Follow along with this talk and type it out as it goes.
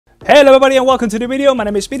Hello everybody and welcome to the video. My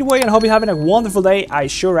name is Speedway and hope you're having a wonderful day. I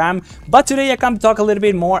sure am. But today I come to talk a little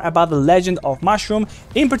bit more about the Legend of Mushroom,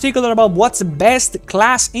 in particular about what's the best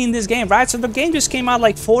class in this game, right? So the game just came out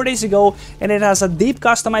like 4 days ago and it has a deep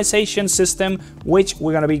customization system which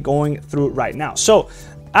we're gonna be going through right now. So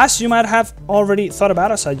as you might have already thought about,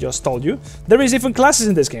 as I just told you, there is different classes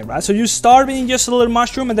in this game, right? So you start being just a little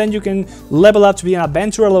mushroom and then you can level up to be an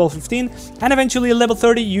adventurer level 15 and eventually at level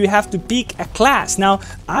 30 you have to pick a class. Now,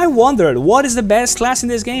 I wondered, what is the best class in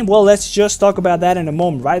this game? Well, let's just talk about that in a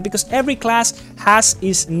moment, right? Because every class has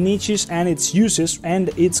its niches and its uses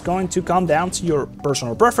and it's going to come down to your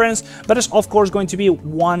personal preference, but it's of course going to be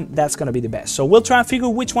one that's going to be the best. So we'll try and figure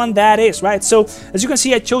which one that is, right? So as you can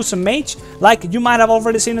see, I chose a mage. Like you might have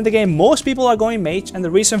already seen in the game, most people are going mage, and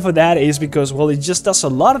the reason for that is because, well, it just does a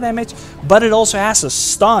lot of damage, but it also has a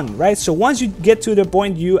stun, right? So once you get to the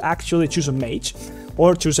point you actually choose a mage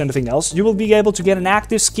or choose anything else, you will be able to get an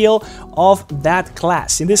active skill of that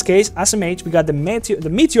class. In this case, as a mage, we got the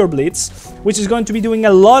Meteor Blitz, which is going to be doing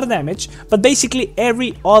a lot of damage, but basically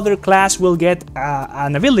every other class will get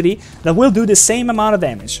an ability that will do the same amount of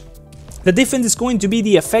damage. The difference is going to be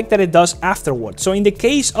the effect that it does afterwards. So in the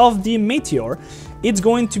case of the Meteor, it's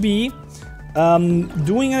going to be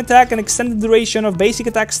doing an attack, an extended duration of basic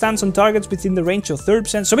attack stance on targets within the range of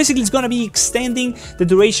 30%. So basically it's going to be extending the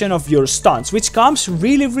duration of your stunts, which comes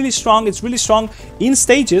really strong. It's really strong in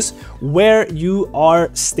stages where you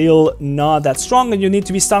are still not that strong and you need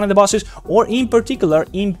to be stunning the bosses, or in particular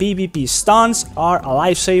in PvP. Stuns are a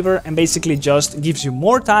lifesaver and basically just gives you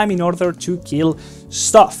more time in order to kill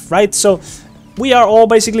stuff, right? So we are all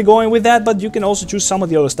basically going with that, but you can also choose some of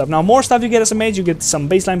the other stuff. Now, more stuff you get as a mage, you get some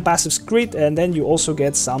baseline passive crit, and then you also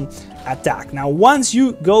get some attack. Now, once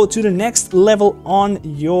you go to the next level on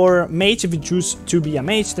your mage, if you choose to be a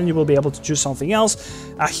mage, then you will be able to choose something else,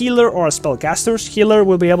 a healer or a spellcaster. Healer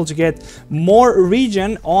will be able to get more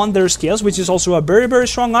regen on their skills, which is also a very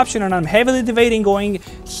strong option, and I'm heavily debating going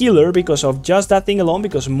healer because of just that thing alone,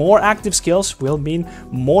 because more active skills will mean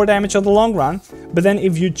more damage on the long run. But then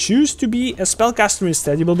if you choose to be a spellcaster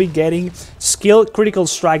instead, you will be getting skill critical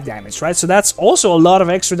strike damage, right? So that's also a lot of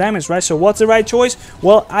extra damage, right? So what's the right choice?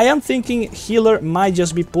 Well, I am thinking healer might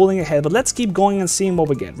just be pulling ahead, but let's keep going and seeing what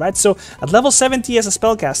we get, right? So at level 70 as a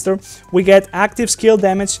spellcaster, we get active skill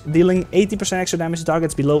damage, dealing 80% extra damage to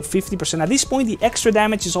targets below 50%. At this point, the extra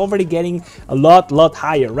damage is already getting a lot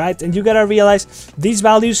higher, right? And you gotta realize these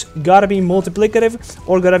values gotta be multiplicative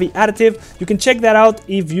or gotta be additive. You can check that out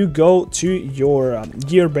if you go to your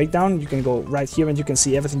gear breakdown. You can go right here and you can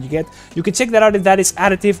see everything you get. You can check that out if that is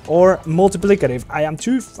additive or multiplicative.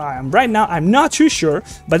 Right now I'm not too sure,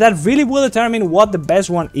 but that really will determine what the best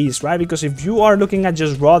one is, right? Because if you are looking at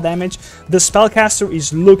just raw damage, the spellcaster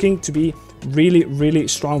is looking to be really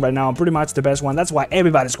strong right now, pretty much the best one. That's why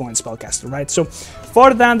everybody's going spellcaster, right? So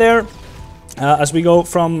further down there, as we go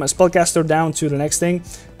from spellcaster down to the next thing,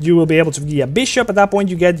 you will be able to be a bishop. At that point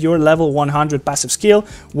you get your level 100 passive skill,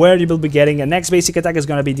 where you will be getting a next basic attack is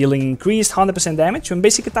going to be dealing increased 100% damage. When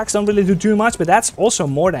basic attacks don't really do too much, but that's also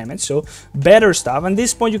more damage, so better stuff. And at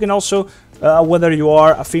this point you can also, whether you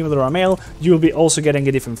are a female or a male, you will be also getting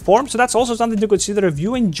a different form. So that's also something to consider. If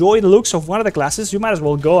you enjoy the looks of one of the classes, you might as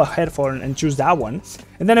well go ahead for and choose that one.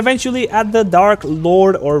 And then eventually at the Dark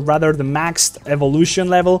Lord, or rather the maxed evolution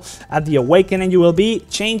level, at the Awakening, you will be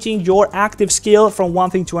changing your active skill from one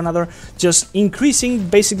thing to another, just increasing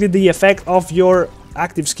basically the effect of your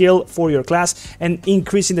active skill for your class and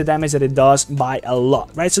increasing the damage that it does by a lot,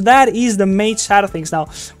 right? So that is the mage side of things. Now,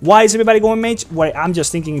 why is everybody going mage? Well, I'm just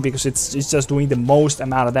thinking because it's just doing the most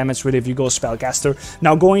amount of damage really if you go spellcaster.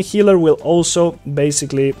 Now, going healer will also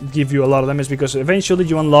basically give you a lot of damage because eventually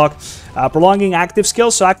you unlock prolonging active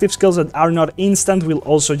skills. So active skills that are not instant will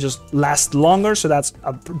also just last longer. So that's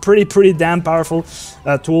a pretty damn powerful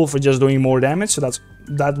tool for just doing more damage. So that's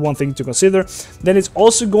that one thing to consider. Then it's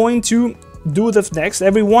also going to do the next.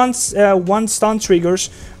 Every one stun triggers,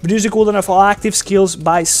 reduce the cooldown of all active skills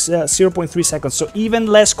by 0.3 seconds. So even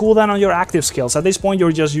less cooldown on your active skills. At this point,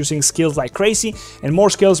 you're just using skills like crazy, and more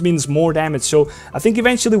skills means more damage. So I think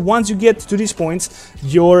eventually, once you get to these points,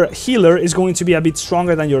 your healer is going to be a bit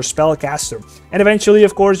stronger than your spellcaster. And eventually,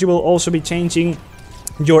 of course, you will also be changing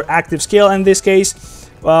your active skill. In this case,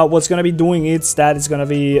 what's going to be doing is that it's going to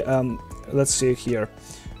be, let's see here.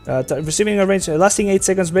 Receiving a range lasting 8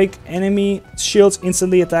 seconds, break enemy shields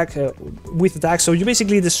instantly attack with attack. So you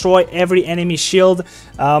basically destroy every enemy shield.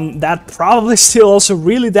 That probably still also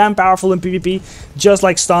really damn powerful in PvP, just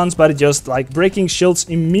like stuns, but just like breaking shields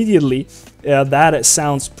immediately That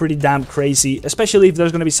sounds pretty damn crazy, especially if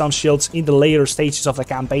there's going to be some shields in the later stages of the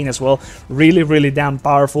campaign as well. Really damn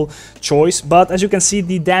powerful choice. But as you can see,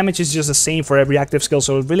 the damage is just the same for every active skill,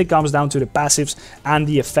 so it really comes down to the passives and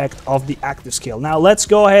the effect of the active skill. Now let's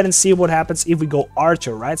go ahead and see what happens if we go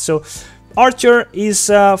Archer, right? So Archer is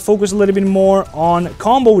focused a little bit more on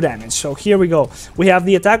combo damage. So here we go. We have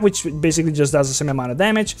the attack, which basically just does the same amount of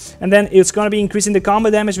damage, and then it's going to be increasing the combo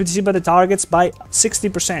damage received by the targets by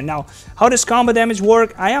 60%. Now, how does combo damage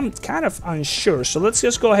work? I am kind of unsure, so let's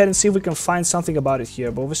just go ahead and see if we can find something about it here.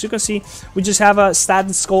 But as you can see, we just have a stat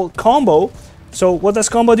that's called combo. So what does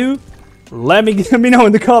combo do? Let me know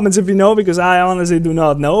in the comments if you know, because I honestly do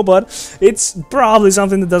not know, but it's probably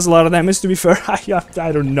something that does a lot of damage, to be fair.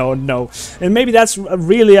 I don't know. And maybe that's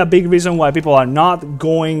really a big reason why people are not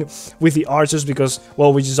going with the archers, because,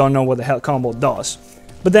 well, we just don't know what the hell combo does.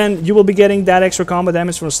 But then you will be getting that extra combo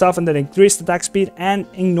damage from stuff, and then increased attack speed and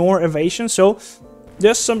ignore evasion. So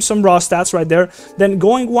just some raw stats right there. Then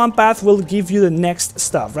going one path will give you the next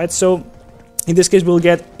stuff, right? So in this case, we'll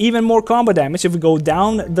get even more combo damage if we go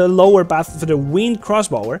down the lower path for the Wind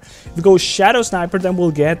Crossbower. If we go Shadow Sniper, then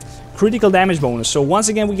we'll get critical damage bonus. So once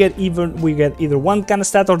again, we get either one kind of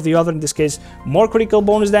stat or the other. In this case, more critical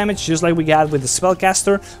bonus damage, just like we got with the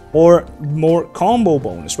Spellcaster, or more combo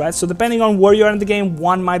bonus, right? So depending on where you are in the game,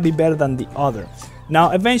 one might be better than the other.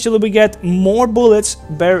 Now, eventually we get more bullets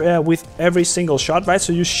with every single shot, right?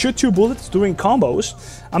 So you shoot 2 bullets during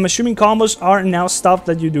combos. I'm assuming combos are now stuff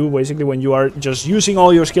that you do basically when you are just using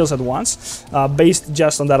all your skills at once, based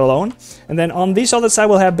just on that alone. And then on this other side,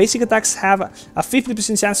 we'll have basic attacks have a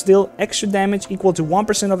 50% chance to deal extra damage equal to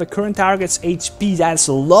 1% of the current target's HP. That's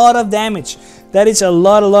a lot of damage. That is a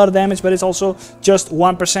lot of damage, but it's also just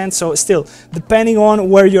 1%, so still, depending on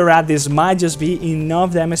where you're at, this might just be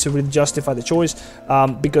enough damage to really justify the choice,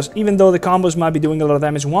 because even though the combos might be doing a lot of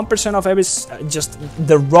damage, 1% of every, just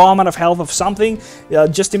the raw amount of health of something,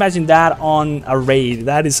 just imagine that on a raid.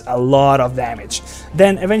 That is a lot of damage.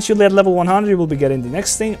 Then eventually at level 100, you will be getting the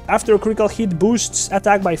next thing. After a critical hit, boosts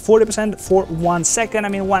attack by 40% for 1 second. I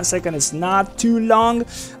mean, 1 second is not too long.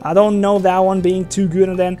 I don't know that one being too good.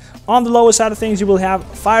 And then on the lower side of things, you will have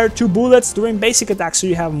fire 2 bullets during basic attacks. So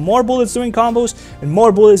you have more bullets during combos and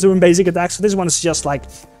more bullets during basic attacks. So this one is just like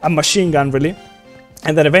a machine gun, really.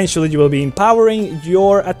 And then eventually you will be empowering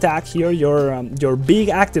your attack here, your big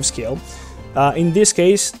active skill. In this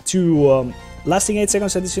case, to lasting 8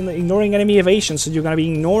 seconds, additionally ignoring enemy evasion. So you're going to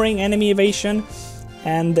be ignoring enemy evasion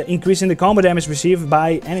and increasing the combo damage received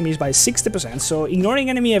by enemies by 60%. So ignoring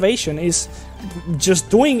enemy evasion is just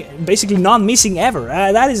doing basically not missing ever.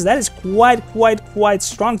 That is quite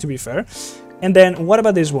strong, to be fair. And then what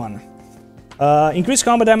about this one? Increase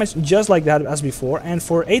combo damage just like that as before, and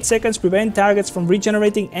for 8 seconds prevent targets from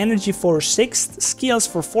regenerating energy for 6 skills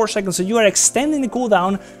for 4 seconds. So you are extending the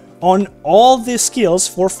cooldown on all the skills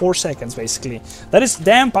for 4 seconds, basically. That is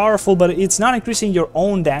damn powerful, but it's not increasing your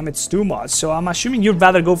own damage too much. So I'm assuming you'd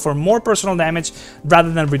rather go for more personal damage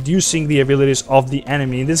rather than reducing the abilities of the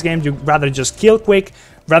enemy. In this game, you'd rather just kill quick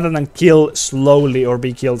rather than kill slowly or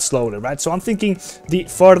be killed slowly, right? So I'm thinking the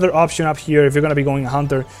further option up here, if you're gonna be going a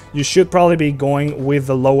hunter, you should probably be going with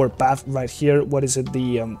the lower path right here. What is it?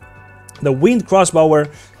 The Wind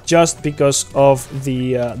Crossbower, just because of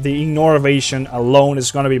the ignore evasion alone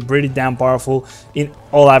is going to be pretty damn powerful in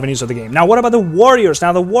all avenues of the game. Now, what about the warriors?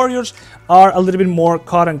 Now, the warriors are a little bit more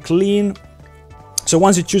cut and clean. So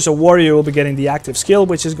once you choose a warrior, you will be getting the active skill,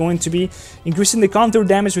 which is going to be increasing the counter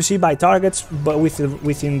damage received by targets, but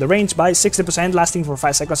within the range by 60%, lasting for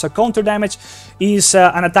 5 seconds. So counter damage is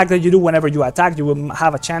an attack that you do whenever you attack. You will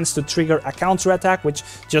have a chance to trigger a counter attack, which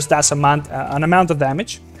just does an amount of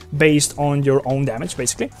damage based on your own damage,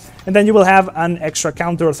 basically. And then you will have an extra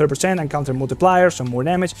counter of 30% and counter multiplier, so more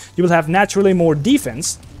damage. You will have naturally more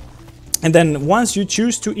defense. And then once you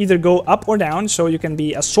choose to either go up or down, so you can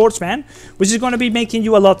be a swordsman, which is going to be making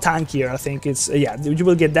you a lot tankier. I think it's, yeah, you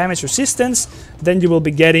will get damage resistance. Then you will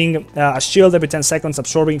be getting a shield every 10 seconds,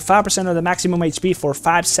 absorbing 5% of the maximum HP for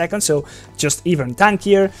 5 seconds, so just even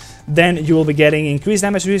tankier. Then you will be getting increased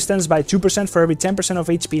damage resistance by 2% for every 10% of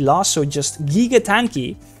HP loss, so just giga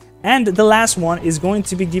tanky. And the last one is going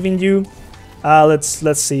to be giving you, let's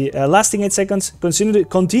see, lasting 8 seconds,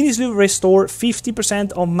 continuously restore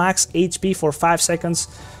 50% of max HP for 5 seconds.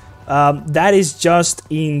 That is just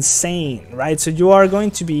insane, right? So you are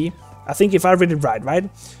going to be, I think if I read it right?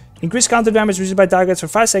 Increase counter damage received by targets for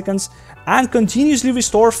 5 seconds and continuously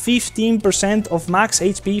restore 15% of max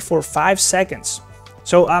HP for 5 seconds.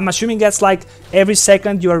 So I'm assuming that's like every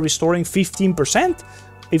second you are restoring 15%.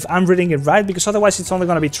 if I'm reading it right, because otherwise it's only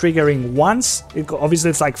going to be triggering once. Obviously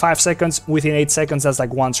it's like 5 seconds, within 8 seconds that's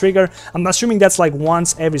like one trigger. I'm assuming that's like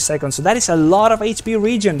once every second, so that is a lot of HP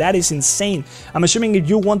regen. That is insane. I'm assuming if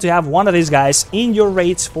you want to have one of these guys in your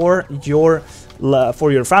raids for your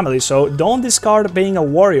family, so don't discard being a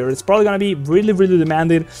warrior. It's probably going to be really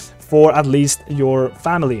demanded for at least your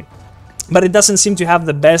family. But it doesn't seem to have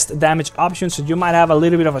the best damage option, so you might have a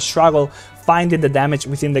little bit of a struggle finding the damage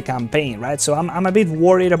within the campaign, right? So I'm a bit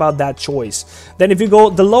worried about that choice. Then if you go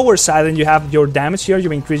the lower side and you have your damage here,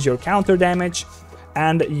 you increase your counter damage,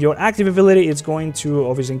 and your active ability is going to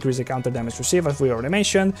obviously increase the counter damage received, as we already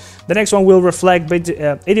mentioned. The next one will reflect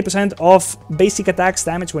 80% of basic attacks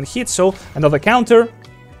damage when hit, so another counter.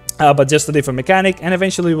 But just a different mechanic, and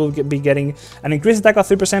eventually we'll be getting an increased attack of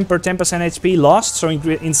 3% per 10% HP lost. So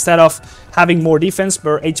instead of having more defense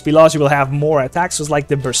per HP loss, you will have more attacks. So it's like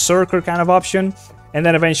the Berserker kind of option. And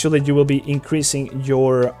then eventually you will be increasing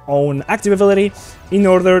your own active ability in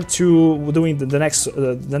order to doing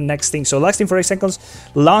the next thing. So lasting for 8 seconds,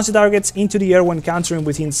 launch the targets into the air when countering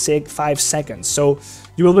within 5 seconds. So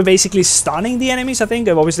you will be basically stunning the enemies, I think.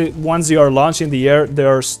 Obviously, once you are launched in the air,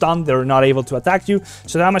 they're stunned, they're not able to attack you.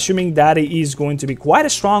 So I'm assuming that is going to be quite a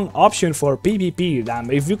strong option for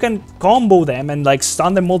PvP. If you can combo them and like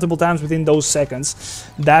stun them multiple times within those seconds,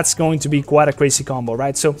 that's going to be quite a crazy combo,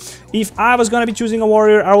 right? So if I was going to be choosing a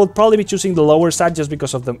warrior, I would probably be choosing the lower side just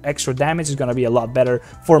because of the extra damage. It's going to be a lot better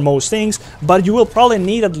for most things, but you will probably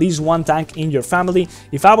need at least one tank in your family.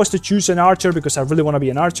 If I was to choose an archer, because I really want to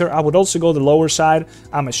be an archer, I would also go the lower side,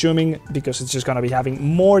 I'm assuming, because it's just going to be having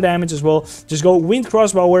more damage as well. Just go Wind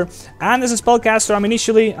Crossbower, and as a spellcaster, I'm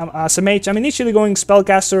initially, as a mage, I'm initially going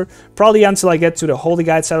spellcaster, probably until I get to the Holy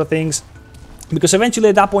Guide side of things. Because eventually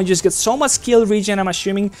at that point you just get so much skill regen, I'm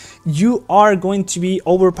assuming you are going to be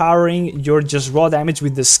overpowering your just raw damage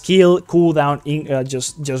with the skill cooldown,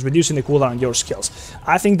 just reducing the cooldown on your skills.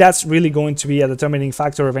 I think that's really going to be a determining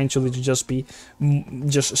factor eventually to just be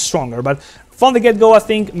just stronger. But from the get-go, I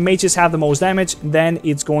think mages have the most damage, then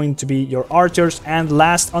it's going to be your archers, and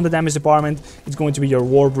last on the damage department, it's going to be your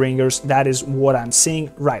warbringers. That is what I'm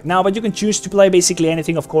seeing right now, but you can choose to play basically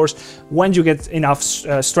anything, of course. When you get enough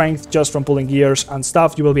strength just from pulling gears and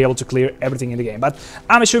stuff, you will be able to clear everything in the game. But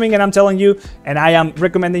I'm assuming, and I'm telling you, and I am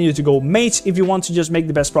recommending you to go mage if you want to just make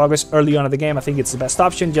the best progress early on in the game. I think it's the best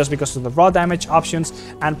option just because of the raw damage options,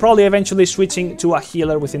 and probably eventually switching to a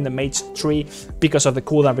healer within the mage tree because of the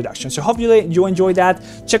cooldown reduction. So hopefully you enjoyed that.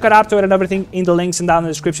 Check out Aptoide and everything in the links and down in the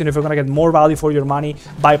description if you're gonna get more value for your money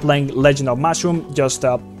by playing Legend of Mushroom. Just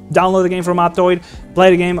download the game from Aptoide,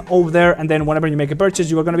 play the game over there, and then whenever you make a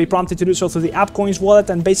purchase, you are going to be prompted to do so through the AppCoins wallet,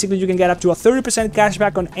 and basically you can get up to a 30%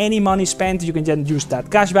 cashback on any money spent. You can then use that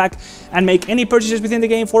cashback and make any purchases within the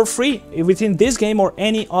game for free, within this game or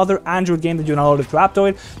any other Android game that you downloaded through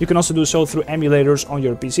Aptoide. You can also do so through emulators on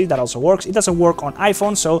your PC. That also works. It doesn't work on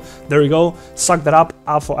iPhone, so there you go. Suck that up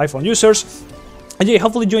for iPhone users. And yeah,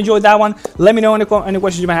 hopefully you enjoyed that one. Let me know any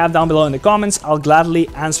questions you might have down below in the comments. I'll gladly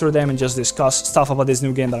answer them and just discuss stuff about this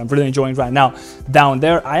new game that I'm really enjoying right now down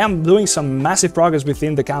there. I am doing some massive progress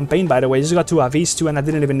within the campaign, by the way. I just got 2 AVs too, and I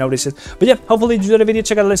didn't even notice it. But yeah, hopefully you enjoyed the video.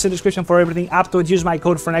 Check out the link in the description for everything. Aptoide, use my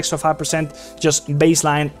code for an extra 5%, just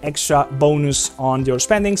baseline extra bonus on your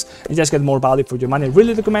spendings, and just get more value for your money.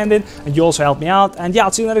 Really recommend it, and you also help me out. And yeah,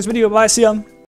 I'll see you in the next video. Bye, see ya.